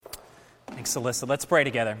Thanks, Alyssa. Let's pray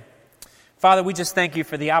together. Father, we just thank you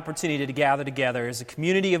for the opportunity to gather together as a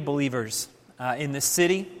community of believers in this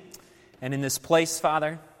city and in this place,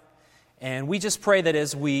 Father. And we just pray that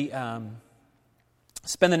as we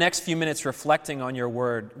spend the next few minutes reflecting on your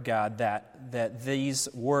word, God, that these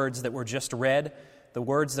words that were just read, the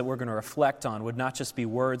words that we're going to reflect on, would not just be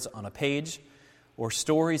words on a page or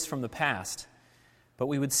stories from the past, but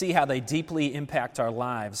we would see how they deeply impact our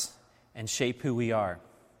lives and shape who we are.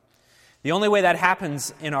 The only way that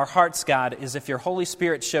happens in our hearts, God, is if your Holy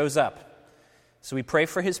Spirit shows up. So we pray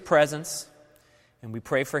for his presence, and we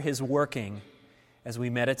pray for his working as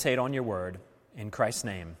we meditate on your word. In Christ's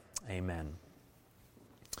name, amen.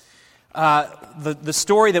 The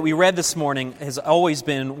story that we read this morning has always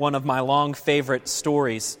been one of my long favorite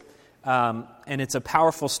stories, and it's a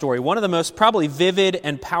powerful story. One of the most probably vivid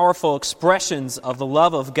and powerful expressions of the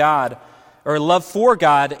love of God, or love for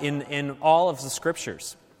God in all of the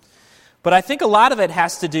Scriptures. But I think a lot of it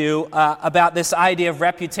has to do about this idea of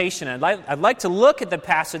reputation. I'd like to look at the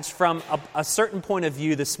passage from a certain point of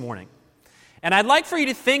view this morning. And I'd like for you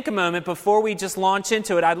to think a moment before we just launch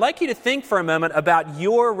into it. I'd like you to think for a moment about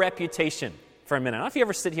your reputation for a minute. I don't know if you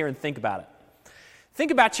ever sit here and think about it.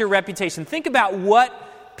 Think about your reputation. Think about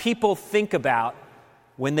what people think about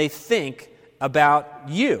when they think about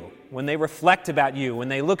you, when they reflect about you, when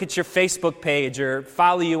they look at your Facebook page or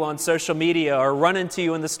follow you on social media or run into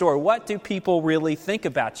you in the store. What do people really think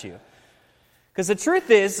about you? Because the truth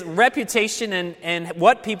is, reputation and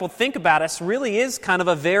what people think about us really is kind of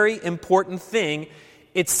a very important thing.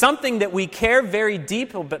 It's something that we care very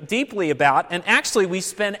deeply about, and actually we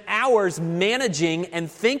spend hours managing and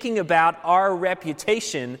thinking about our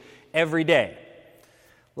reputation every day.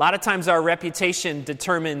 A lot of times our reputation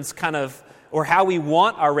determines or how we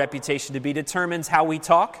want our reputation to be determines how we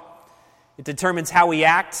talk. It determines how we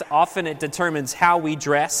act. Often it determines how we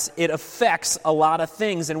dress. It affects a lot of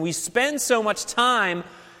things. And we spend so much time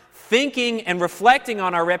thinking and reflecting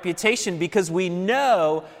on our reputation because we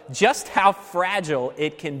know just how fragile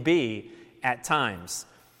it can be at times.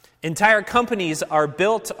 Entire companies are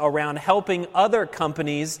built around helping other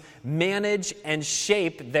companies manage and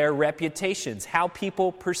shape their reputations, how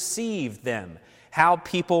people perceive them, how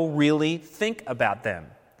people really think about them.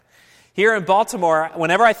 Here in Baltimore,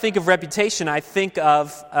 whenever I think of reputation, I think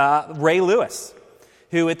of Ray Lewis,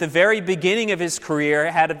 who at the very beginning of his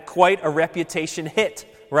career had quite a reputation hit,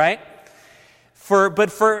 right?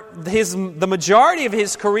 But for the majority of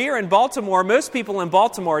his career in Baltimore, most people in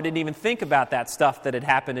Baltimore didn't even think about that stuff that had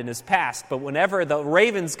happened in his past. But whenever the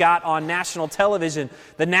Ravens got on national television,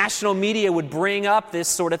 the national media would bring up this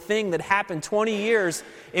sort of thing that happened 20 years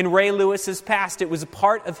in Ray Lewis's past. It was a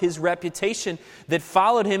part of his reputation that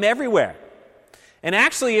followed him everywhere. And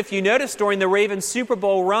actually, if you notice during the Ravens Super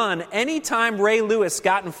Bowl run, anytime Ray Lewis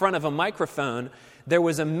got in front of a microphone, there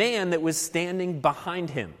was a man that was standing behind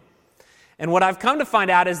him. And what I've come to find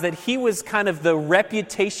out is that he was kind of the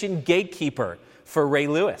reputation gatekeeper for Ray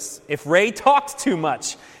Lewis. If Ray talked too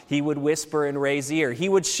much, he would whisper in Ray's ear. He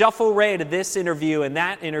would shuffle Ray to this interview and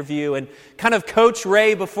that interview and kind of coach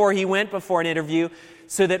Ray before he went before an interview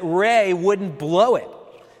so that Ray wouldn't blow it,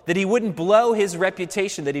 that he wouldn't blow his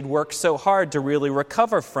reputation that he'd worked so hard to really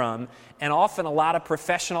recover from. And often a lot of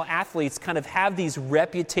professional athletes kind of have these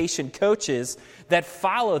reputation coaches that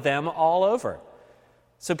follow them all over.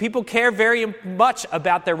 So people care very much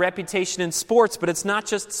about their reputation in sports, but it's not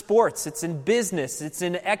just sports. It's in business. It's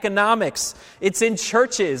in economics. It's in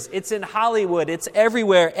churches. It's in Hollywood. It's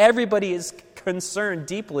everywhere. Everybody is concerned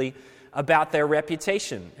deeply about their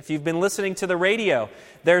reputation. If you've been listening to the radio,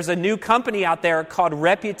 there's a new company out there called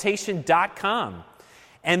Reputation.com.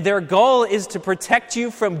 And their goal is to protect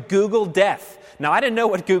you from Google death. Now, I didn't know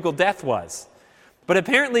what Google death was. But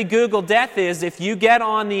apparently Google death is if you get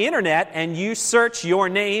on the internet and you search your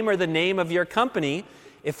name or the name of your company,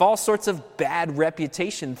 if all sorts of bad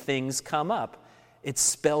reputation things come up, it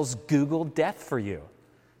spells Google death for you.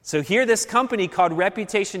 So here this company called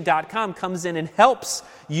Reputation.com comes in and helps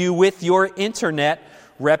you with your internet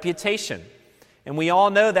reputation. And we all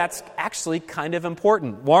know that's actually kind of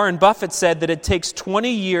important. Warren Buffett said that it takes 20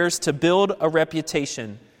 years to build a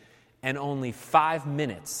reputation and only 5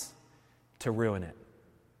 minutes to ruin it.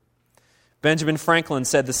 Benjamin Franklin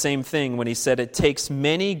said the same thing when he said it takes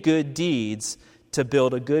many good deeds to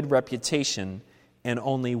build a good reputation and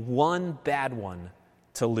only one bad one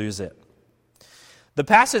to lose it. The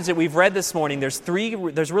passage that we've read this morning, there's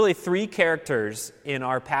really three characters in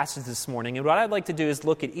our passage this morning, and what I'd like to do is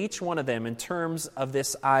look at each one of them in terms of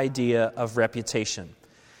this idea of reputation.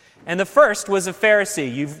 And the first was a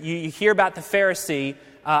Pharisee. You hear about the Pharisee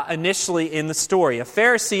initially in the story. A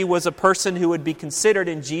Pharisee was a person who would be considered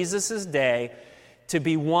in Jesus' day to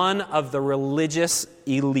be one of the religious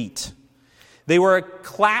elite. They were a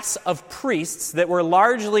class of priests that were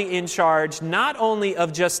largely in charge not only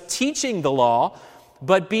of just teaching the law,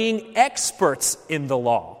 but being experts in the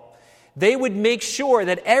law. They would make sure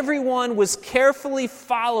that everyone was carefully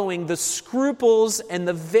following the scruples and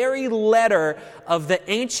the very letter of the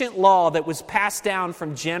ancient law that was passed down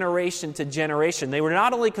from generation to generation. They were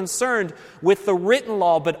not only concerned with the written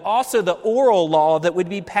law, but also the oral law that would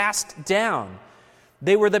be passed down.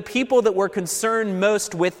 They were the people that were concerned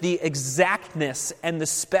most with the exactness and the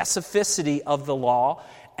specificity of the law,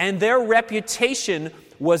 and their reputation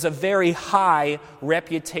was a very high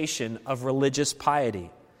reputation of religious piety.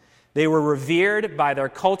 They were revered by their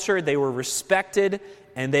culture, they were respected,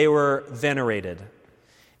 and they were venerated.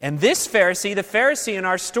 And this Pharisee, the Pharisee in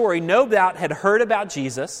our story, no doubt had heard about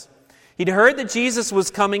Jesus. He'd heard that Jesus was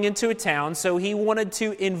coming into a town, so he wanted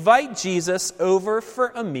to invite Jesus over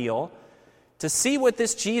for a meal to see what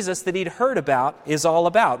this Jesus that he'd heard about is all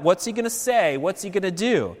about. What's he going to say? What's he going to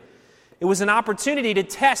do? It was an opportunity to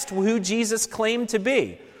test who Jesus claimed to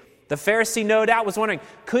be. The Pharisee, no doubt, was wondering,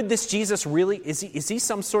 could this Jesus really, is he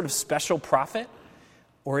some sort of special prophet?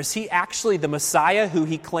 Or is he actually the Messiah who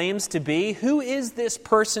he claims to be? Who is this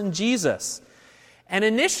person, Jesus? And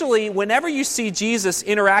initially, whenever you see Jesus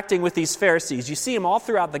interacting with these Pharisees, you see him all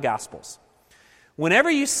throughout the Gospels.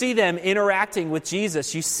 Whenever you see them interacting with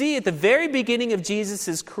Jesus, you see at the very beginning of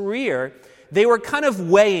Jesus' career, they were kind of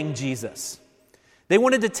weighing Jesus. They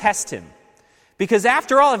wanted to test him. Because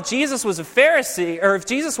after all, if Jesus was a Pharisee, or if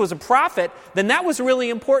Jesus was a prophet, then that was really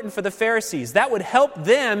important for the Pharisees. That would help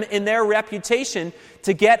them in their reputation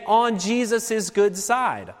to get on Jesus' good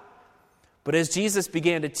side. But as Jesus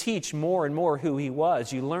began to teach more and more who he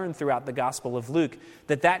was, you learn throughout the Gospel of Luke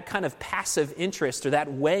that kind of passive interest or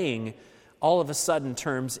that weighing all of a sudden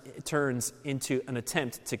turns into an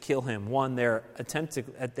attempt to kill him, one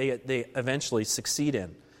they eventually succeed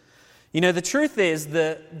in. You know, the truth is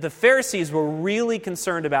the Pharisees were really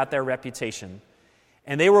concerned about their reputation,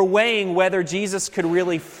 and they were weighing whether Jesus could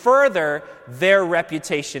really further their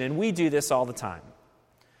reputation, and we do this all the time.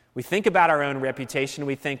 We think about our own reputation,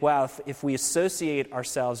 we think, well, if we associate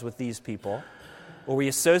ourselves with these people, or we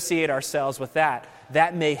associate ourselves with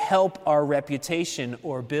that may help our reputation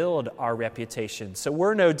or build our reputation. So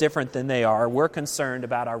we're no different than they are. We're concerned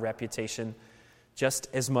about our reputation just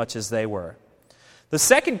as much as they were. The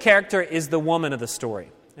second character is the woman of the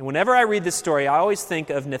story. And whenever I read this story, I always think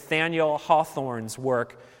of Nathaniel Hawthorne's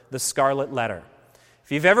work, The Scarlet Letter.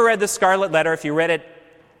 If you've ever read The Scarlet Letter, if you read it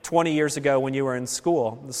 20 years ago when you were in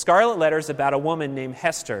school, The Scarlet Letter is about a woman named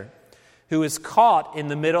Hester who is caught in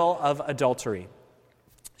the middle of adultery.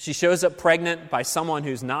 She shows up pregnant by someone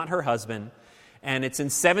who's not her husband, and it's in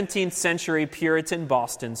 17th century Puritan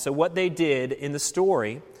Boston. So what they did in the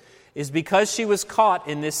story is because she was caught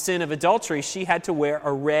in this sin of adultery, she had to wear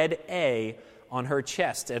a red A on her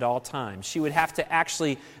chest at all times. She would have to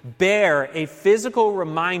actually bear a physical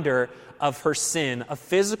reminder of her sin, a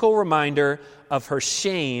physical reminder of her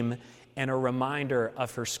shame, and a reminder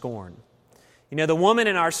of her scorn. You know, the woman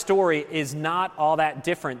in our story is not all that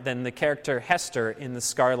different than the character Hester in The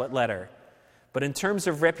Scarlet Letter. But in terms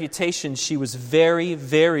of reputation, she was very,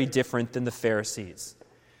 very different than the Pharisees.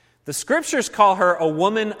 The Scriptures call her a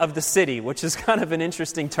woman of the city, which is kind of an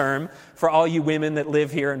interesting term for all you women that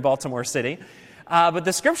live here in Baltimore City. But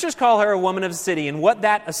the Scriptures call her a woman of the city, and what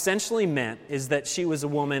that essentially meant is that she was a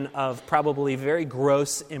woman of probably very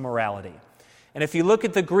gross immorality. And if you look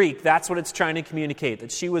at the Greek, that's what it's trying to communicate,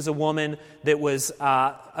 that she was a woman that was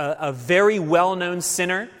a very well-known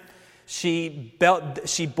sinner. She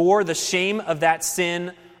bore the shame of that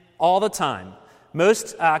sin all the time.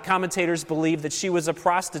 Most commentators believe that she was a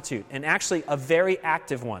prostitute, and actually a very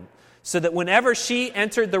active one. So that whenever she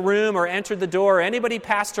entered the room or entered the door, or anybody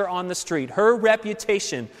passed her on the street, her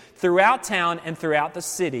reputation throughout town and throughout the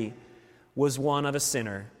city was one of a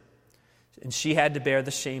sinner. And she had to bear the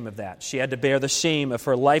shame of that. She had to bear the shame of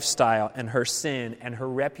her lifestyle and her sin, and her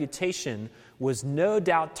reputation was no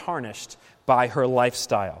doubt tarnished by her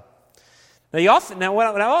lifestyle. When I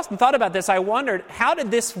often thought about this, I wondered, how did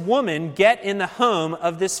this woman get in the home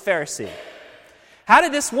of this Pharisee? How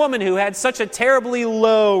did this woman who had such a terribly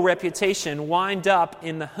low reputation wind up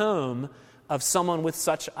in the home of someone with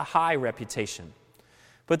such a high reputation?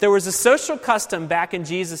 But there was a social custom back in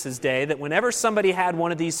Jesus' day that whenever somebody had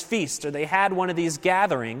one of these feasts or they had one of these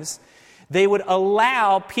gatherings, they would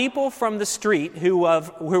allow people from the street who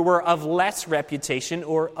were of less reputation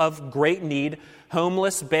or of great need,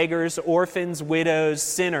 homeless, beggars, orphans, widows,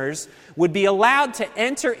 sinners, would be allowed to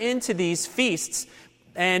enter into these feasts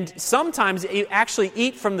and sometimes actually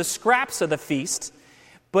eat from the scraps of the feast,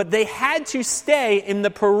 but they had to stay in the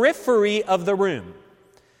periphery of the room.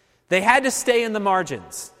 They had to stay in the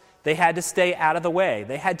margins. They had to stay out of the way.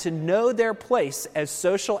 They had to know their place as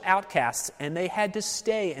social outcasts, and they had to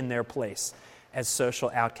stay in their place as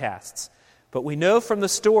social outcasts. But we know from the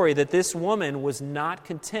story that this woman was not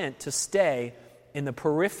content to stay in the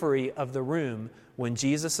periphery of the room when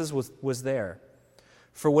Jesus was there.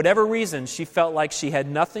 For whatever reason, she felt like she had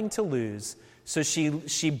nothing to lose, so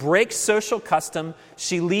she breaks social custom,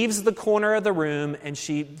 she leaves the corner of the room, and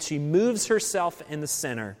she moves herself in the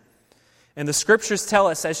center. And the scriptures tell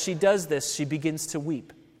us as she does this, she begins to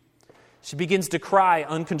weep. She begins to cry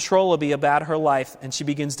uncontrollably about her life, and she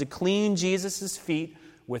begins to clean Jesus' feet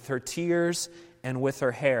with her tears and with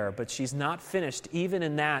her hair. But she's not finished even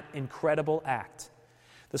in that incredible act.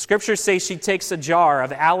 The scriptures say she takes a jar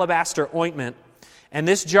of alabaster ointment, and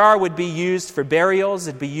this jar would be used for burials,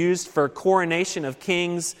 it'd be used for coronation of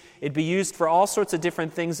kings, it'd be used for all sorts of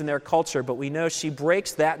different things in their culture, but we know she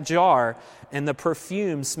breaks that jar and the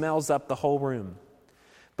perfume smells up the whole room.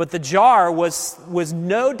 But the jar was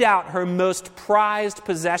no doubt her most prized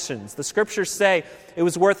possessions. The scriptures say it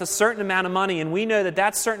was worth a certain amount of money, and we know that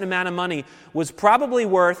that certain amount of money was probably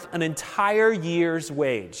worth an entire year's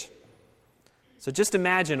wage. So just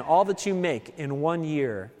imagine all that you make in 1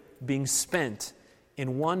 year being spent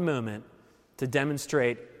in one moment to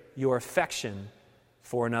demonstrate your affection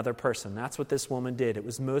for another person. That's what this woman did. It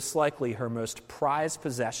was most likely her most prized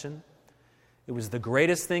possession. It was the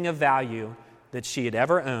greatest thing of value that she had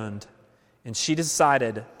ever owned, and she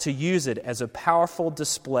decided to use it as a powerful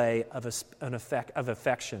display of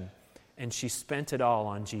affection, and she spent it all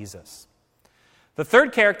on Jesus. The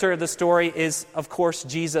third character of the story is, of course,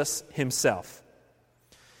 Jesus himself.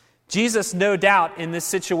 Jesus, no doubt, in this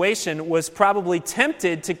situation, was probably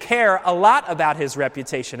tempted to care a lot about his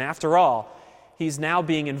reputation. After all, he's now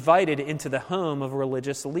being invited into the home of a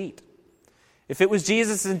religious elite. If it was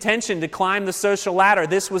Jesus' intention to climb the social ladder,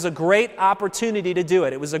 this was a great opportunity to do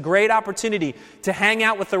it. It was a great opportunity to hang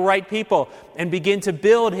out with the right people and begin to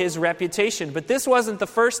build his reputation. But this wasn't the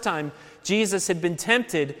first time Jesus had been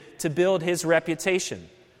tempted to build his reputation.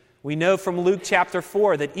 We know from Luke chapter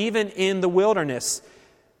 4 that even in the wilderness,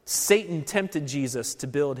 Satan tempted Jesus to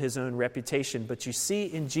build his own reputation. But you see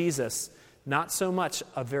in Jesus not so much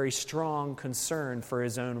a very strong concern for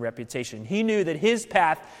his own reputation. He knew that his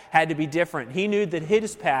path had to be different. He knew that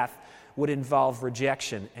his path would involve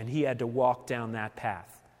rejection, and he had to walk down that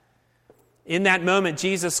path. In that moment,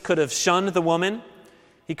 Jesus could have shunned the woman.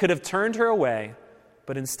 He could have turned her away.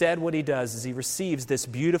 But instead, what he does is he receives this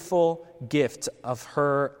beautiful gift of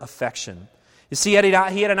her affection. You see, he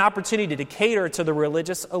had an opportunity to cater to the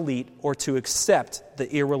religious elite or to accept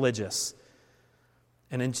the irreligious.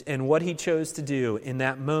 And what he chose to do in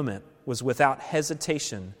that moment was without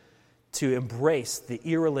hesitation to embrace the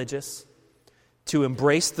irreligious, to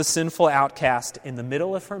embrace the sinful outcast in the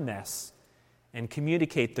middle of her mess, and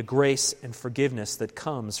communicate the grace and forgiveness that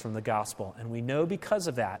comes from the gospel. And we know because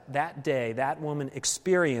of that day, that woman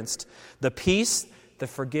experienced the peace, the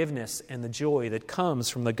forgiveness, and the joy that comes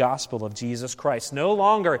from the gospel of Jesus Christ. No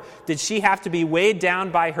longer did she have to be weighed down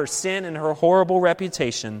by her sin and her horrible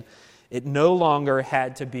reputation. It no longer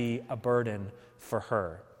had to be a burden for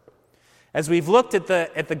her. As we've looked at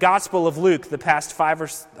the Gospel of Luke the past 5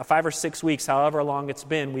 or 6 weeks, however long it's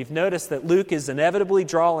been, we've noticed that Luke is inevitably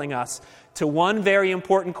drawing us to one very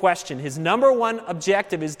important question. His number one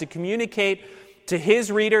objective is to communicate to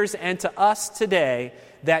his readers and to us today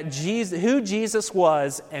that who Jesus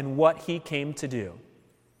was and what he came to do.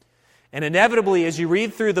 And inevitably, as you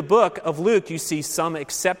read through the book of Luke, you see some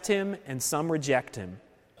accept him and some reject him.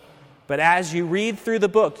 But as you read through the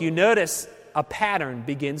book, you notice a pattern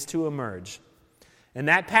begins to emerge. And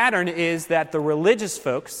that pattern is that the religious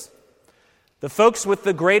folks, the folks with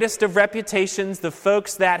the greatest of reputations, the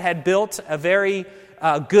folks that had built a very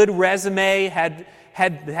good resume,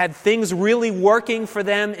 had things really working for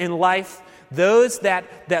them in life, those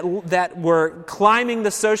that were climbing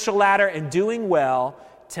the social ladder and doing well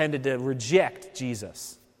tended to reject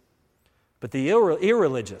Jesus. But the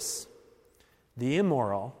irreligious, the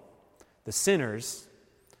immoral, the sinners,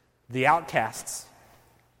 the outcasts,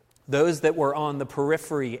 those that were on the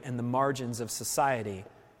periphery and the margins of society,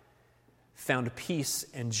 found peace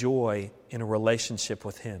and joy in a relationship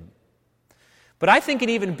with him. But I think an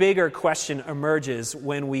even bigger question emerges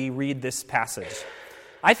when we read this passage.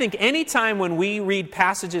 I think any time when we read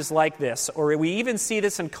passages like this, or we even see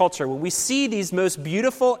this in culture, when we see these most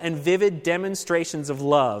beautiful and vivid demonstrations of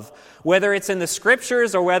love, whether it's in the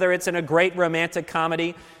scriptures or whether it's in a great romantic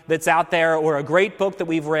comedy that's out there or a great book that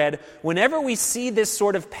we've read, whenever we see this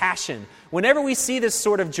sort of passion, whenever we see this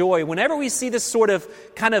sort of joy, whenever we see this sort of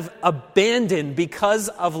kind of abandon because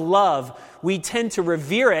of love, we tend to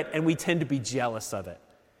revere it and we tend to be jealous of it.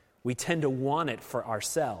 We tend to want it for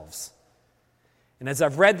ourselves. And as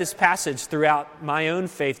I've read this passage throughout my own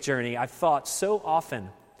faith journey, I've thought so often,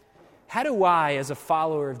 how do I, as a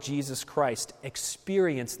follower of Jesus Christ,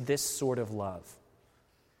 experience this sort of love?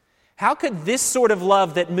 How could this sort of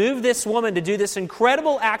love that moved this woman to do this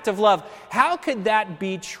incredible act of love, how could that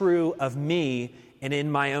be true of me and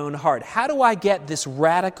in my own heart? How do I get this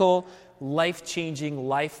radical, life-changing,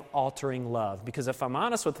 life-altering love? Because if I'm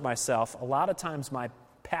honest with myself, a lot of times my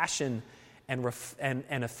passion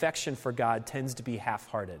and affection for God tends to be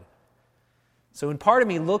half-hearted. So when part of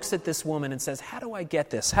me looks at this woman and says, how do I get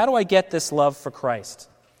this? How do I get this love for Christ?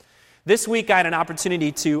 This week I had an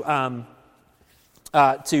opportunity to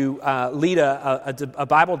lead a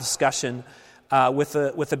Bible discussion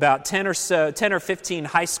with about 10 or 15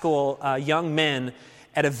 high school young men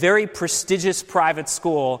at a very prestigious private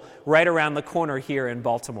school right around the corner here in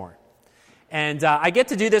Baltimore. And I get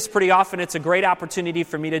to do this pretty often. It's a great opportunity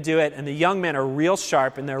for me to do it. And the young men are real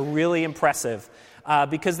sharp and they're really impressive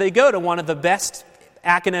because they go to one of the best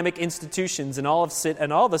academic institutions in all of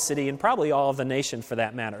the city and probably all of the nation for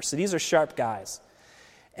that matter. So these are sharp guys.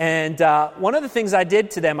 And one of the things I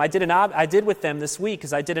did to them, I did with them this week,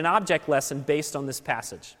 is I did an object lesson based on this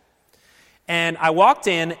passage. And I walked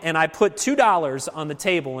in and I put $2 on the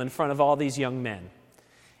table in front of all these young men.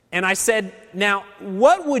 And I said, now,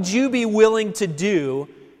 what would you be willing to do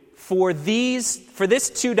for this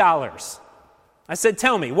 $2? I said,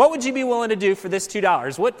 tell me, what would you be willing to do for this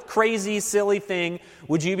 $2? What crazy, silly thing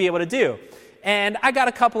would you be able to do? And I got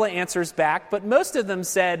a couple of answers back, but most of them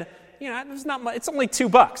said, there's not much, it's only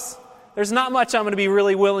 $2. There's not much I'm going to be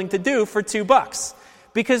really willing to do for $2.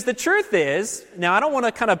 Because the truth is, now I don't want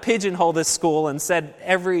to kind of pigeonhole this school and said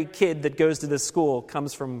every kid that goes to this school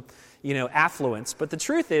comes from affluence. But the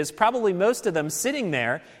truth is, probably most of them sitting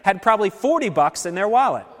there had probably $40 in their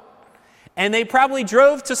wallet. And they probably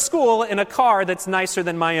drove to school in a car that's nicer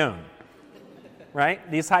than my own. Right?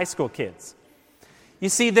 These high school kids. You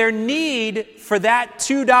see, their need for that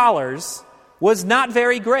 $2 was not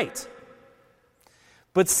very great.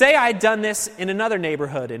 But say I'd done this in another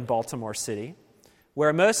neighborhood in Baltimore City,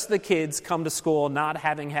 where most of the kids come to school not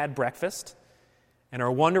having had breakfast and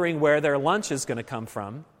are wondering where their lunch is going to come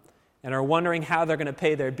from, and are wondering how they're going to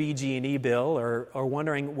pay their BG&E bill, or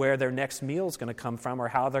wondering where their next meal is going to come from, or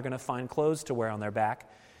how they're going to find clothes to wear on their back,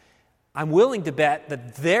 I'm willing to bet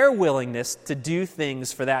that their willingness to do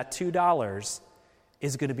things for that $2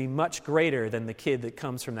 is going to be much greater than the kid that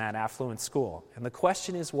comes from that affluent school. And the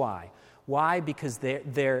question is why? Why? Because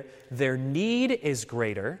their need is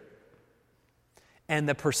greater, and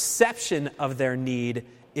the perception of their need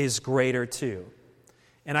is greater too.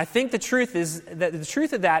 And I think the truth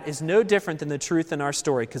of that is no different than the truth in our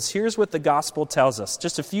story, because here's what the gospel tells us.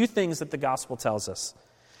 Just a few things that the gospel tells us.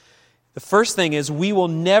 The first thing is we will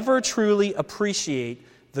never truly appreciate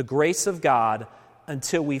the grace of God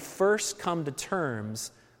until we first come to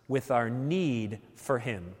terms with our need for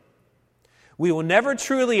Him. We will never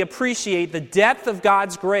truly appreciate the depth of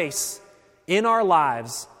God's grace in our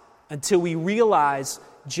lives until we realize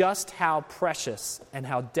just how precious and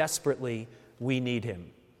how desperately we need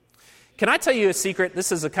Him. Can I tell you a secret?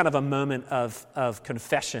 This is a kind of a moment of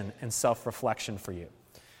confession and self-reflection for you.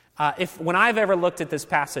 When I've ever looked at this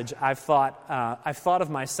passage, I've thought of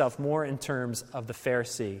myself more in terms of the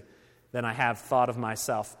Pharisee than I have thought of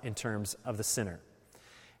myself in terms of the sinner.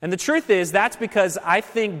 And the truth is, that's because I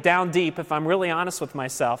think down deep, if I'm really honest with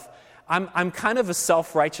myself, I'm kind of a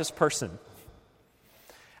self-righteous person.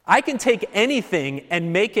 I can take anything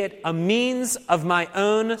and make it a means of my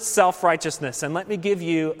own self-righteousness. And let me give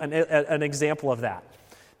you an example of that.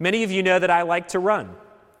 Many of you know that I like to run.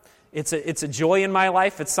 It's a joy in my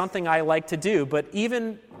life. It's something I like to do. But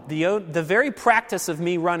even the very practice of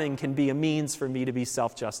me running can be a means for me to be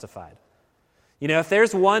self-justified. If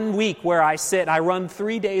there's 1 week where I run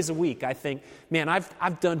 3 days a week, I think, man,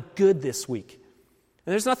 I've done good this week.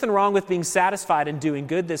 And there's nothing wrong with being satisfied and doing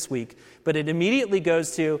good this week, but it immediately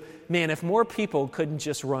goes to, man, if more people couldn't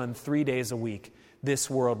just run 3 days a week, this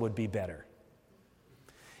world would be better.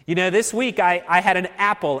 This week I had an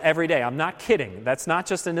apple every day. I'm not kidding. That's not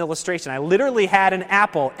just an illustration. I literally had an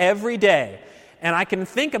apple every day. And I can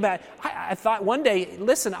think about, I thought one day,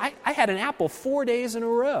 listen, I had an apple 4 days in a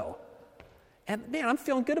row. And man, I'm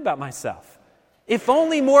feeling good about myself. If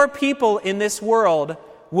only more people in this world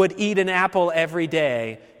would eat an apple every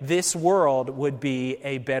day, this world would be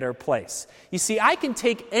a better place. You see, I can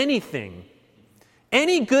take anything,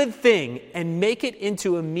 any good thing, and make it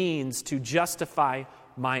into a means to justify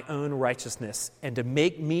my own righteousness and to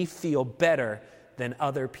make me feel better than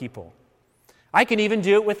other people. I can even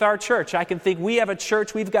do it with our church. I can think we have a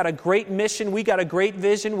church, we've got a great mission, we got a great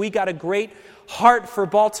vision, we got a great heart for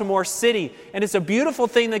Baltimore City. And it's a beautiful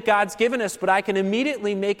thing that God's given us, but I can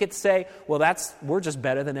immediately make it say, well, we're just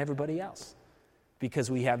better than everybody else because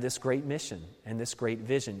we have this great mission and this great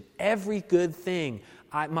vision. Every good thing,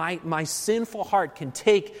 my sinful heart can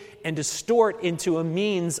take and distort into a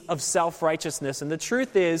means of self-righteousness. And the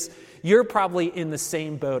truth is, you're probably in the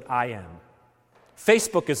same boat I am.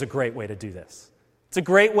 Facebook is a great way to do this. It's a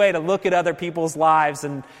great way to look at other people's lives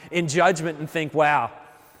and in judgment and think, wow,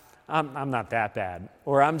 I'm not that bad,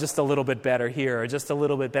 or I'm just a little bit better here, or just a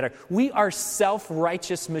little bit better. We are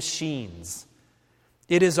self-righteous machines.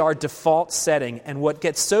 It is our default setting, and what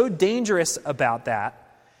gets so dangerous about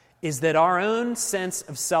that is that our own sense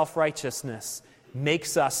of self-righteousness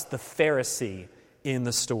makes us the Pharisee in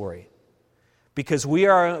the story. Because we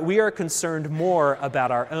are concerned more about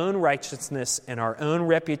our own righteousness and our own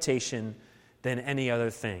reputation than any other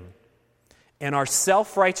thing. And our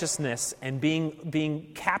self-righteousness and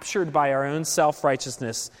being captured by our own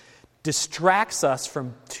self-righteousness distracts us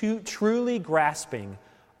from truly grasping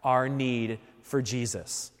our need for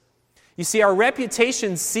Jesus. You see, our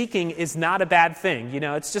reputation seeking is not a bad thing.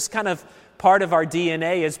 It's just kind of part of our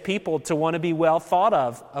DNA as people to want to be well thought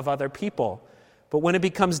of other people. But when it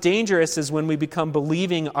becomes dangerous is when we become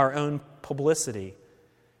believing our own publicity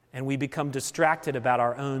and we become distracted about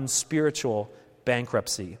our own spiritual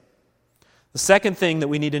bankruptcy. The second thing that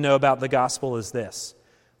we need to know about the gospel is this.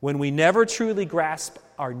 When we never truly grasp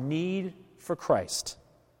our need for Christ,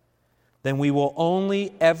 then we will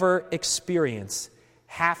only ever experience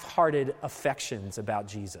half-hearted affections about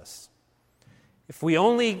Jesus. If we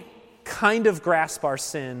only kind of grasp our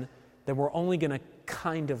sin, then we're only going to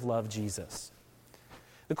kind of love Jesus.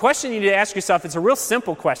 The question you need to ask yourself, it's a real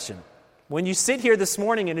simple question. When you sit here this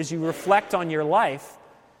morning and as you reflect on your life,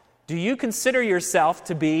 do you consider yourself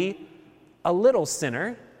to be a little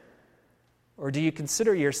sinner, or do you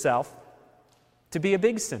consider yourself to be a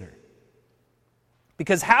big sinner?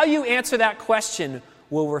 Because how you answer that question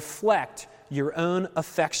will reflect your own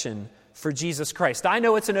affection for Jesus Christ. I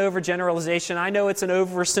know it's an overgeneralization. I know it's an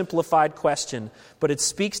oversimplified question, but it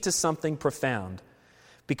speaks to something profound.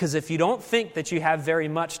 Because if you don't think that you have very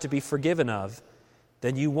much to be forgiven of,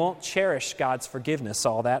 then you won't cherish God's forgiveness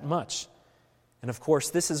all that much. And of course,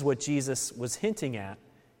 this is what Jesus was hinting at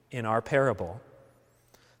in our parable.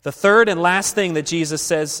 The third and last thing that Jesus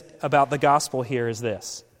says about the gospel here is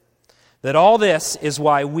this, that all this is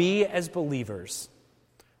why we as believers,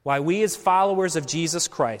 why we as followers of Jesus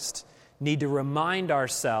Christ need to remind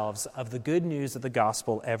ourselves of the good news of the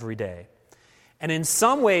gospel every day. And in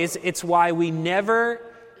some ways, it's why we never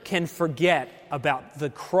can forget about the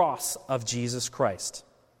cross of Jesus Christ.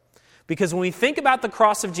 Because when we think about the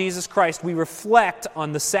cross of Jesus Christ, we reflect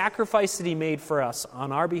on the sacrifice that he made for us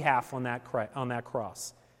on our behalf on that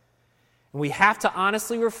cross. And we have to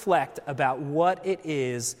honestly reflect about what it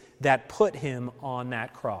is that put him on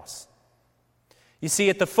that cross. You see,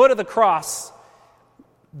 at the foot of the cross,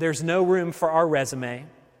 there's no room for our resume.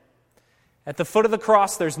 At the foot of the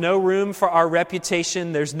cross, there's no room for our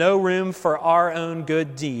reputation. There's no room for our own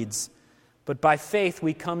good deeds. But by faith,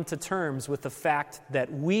 we come to terms with the fact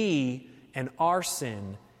that we and our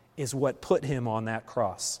sin is what put him on that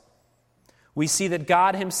cross. We see that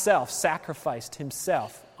God himself sacrificed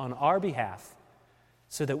himself on our behalf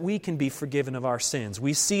so that we can be forgiven of our sins.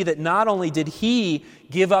 We see that not only did he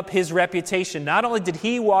give up his reputation, not only did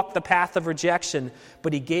he walk the path of rejection,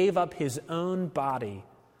 but he gave up his own body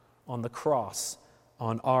on the cross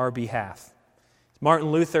on our behalf.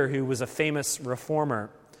 Martin Luther, who was a famous reformer,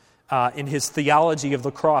 in his theology of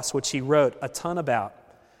the cross, which he wrote a ton about,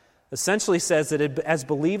 essentially says that as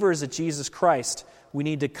believers of Jesus Christ, we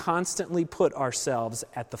need to constantly put ourselves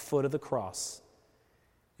at the foot of the cross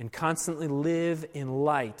and constantly live in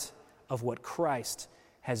light of what Christ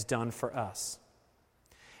has done for us.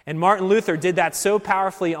 And Martin Luther did that so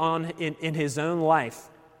powerfully in his own life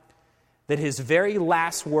that his very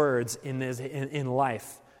last words in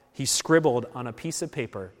life, he scribbled on a piece of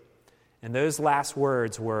paper. And those last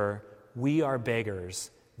words were, "We are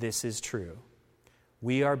beggars, this is true."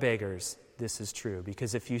 We are beggars, this is true.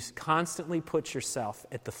 Because if you constantly put yourself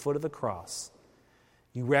at the foot of the cross,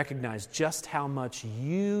 you recognize just how much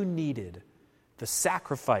you needed the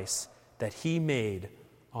sacrifice that he made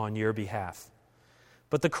on your behalf.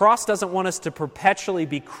 But the cross doesn't want us to perpetually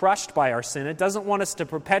be crushed by our sin. It doesn't want us to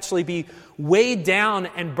perpetually be weighed down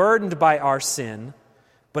and burdened by our sin.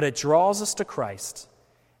 But it draws us to Christ,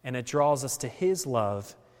 and it draws us to His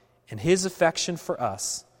love and His affection for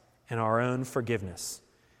us and our own forgiveness.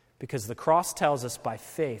 Because the cross tells us by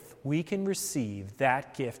faith we can receive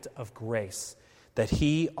that gift of grace that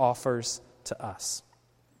He offers to us.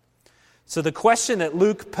 So the question that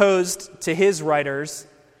Luke posed to his writers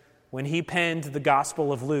when he penned the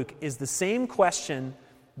Gospel of Luke is the same question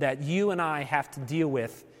that you and I have to deal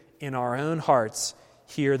with in our own hearts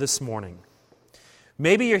here this morning.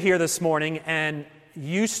 Maybe you're here this morning and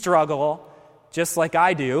you struggle, just like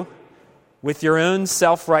I do, with your own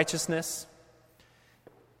self-righteousness.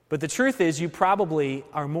 But the truth is, you probably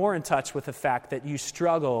are more in touch with the fact that you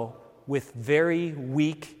struggle with very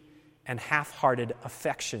weak and half-hearted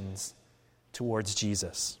affections towards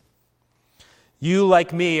Jesus. You,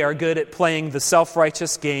 like me, are good at playing the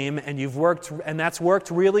self-righteous game, and that's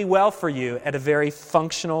worked really well for you at a very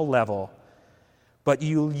functional level. But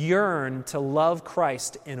you yearn to love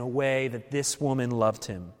Christ in a way that this woman loved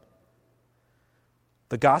Him.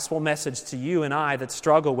 The gospel message to you and I that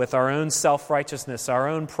struggle with our own self-righteousness, our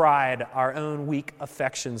own pride, our own weak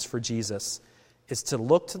affections for Jesus is to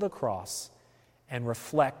look to the cross and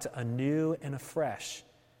reflect anew and afresh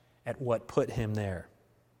at what put Him there.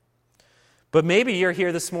 But maybe you're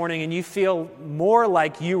here this morning and you feel more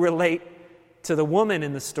like you relate to the woman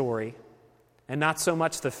in the story and not so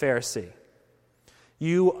much the Pharisee.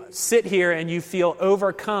 You sit here and you feel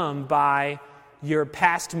overcome by your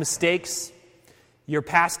past mistakes, your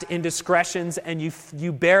past indiscretions, and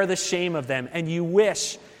you bear the shame of them, and you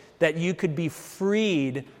wish that you could be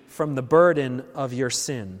freed from the burden of your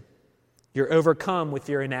sin. You're overcome with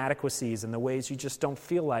your inadequacies and the ways you just don't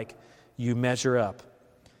feel like you measure up.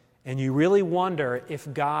 And you really wonder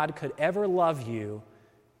if God could ever love you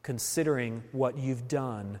considering what you've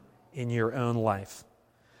done in your own life.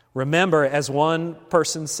 Remember, as one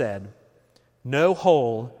person said, no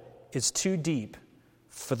hole is too deep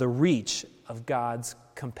for the reach of God's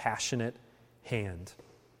compassionate hand.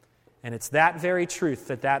 And it's that very truth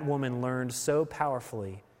that woman learned so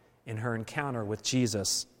powerfully in her encounter with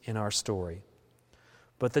Jesus in our story.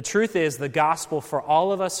 But the truth is, the gospel for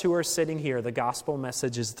all of us who are sitting here, the gospel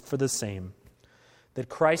message is for the same. That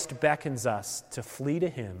Christ beckons us to flee to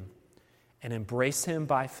Him and embrace Him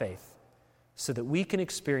by faith so that we can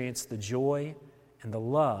experience the joy and the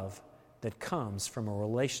love that comes from a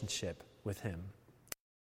relationship with Him.